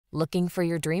Looking for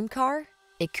your dream car?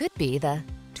 It could be the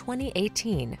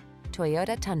 2018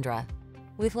 Toyota Tundra.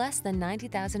 With less than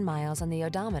 90,000 miles on the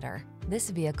odometer,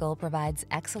 this vehicle provides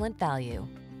excellent value.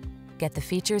 Get the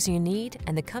features you need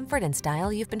and the comfort and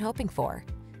style you've been hoping for.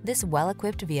 This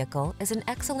well-equipped vehicle is an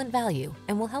excellent value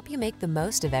and will help you make the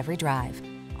most of every drive.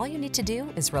 All you need to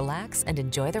do is relax and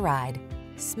enjoy the ride.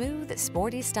 Smooth,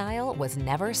 sporty style was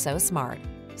never so smart.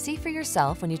 See for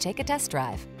yourself when you take a test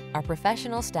drive. Our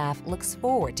professional staff looks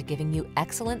forward to giving you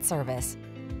excellent service.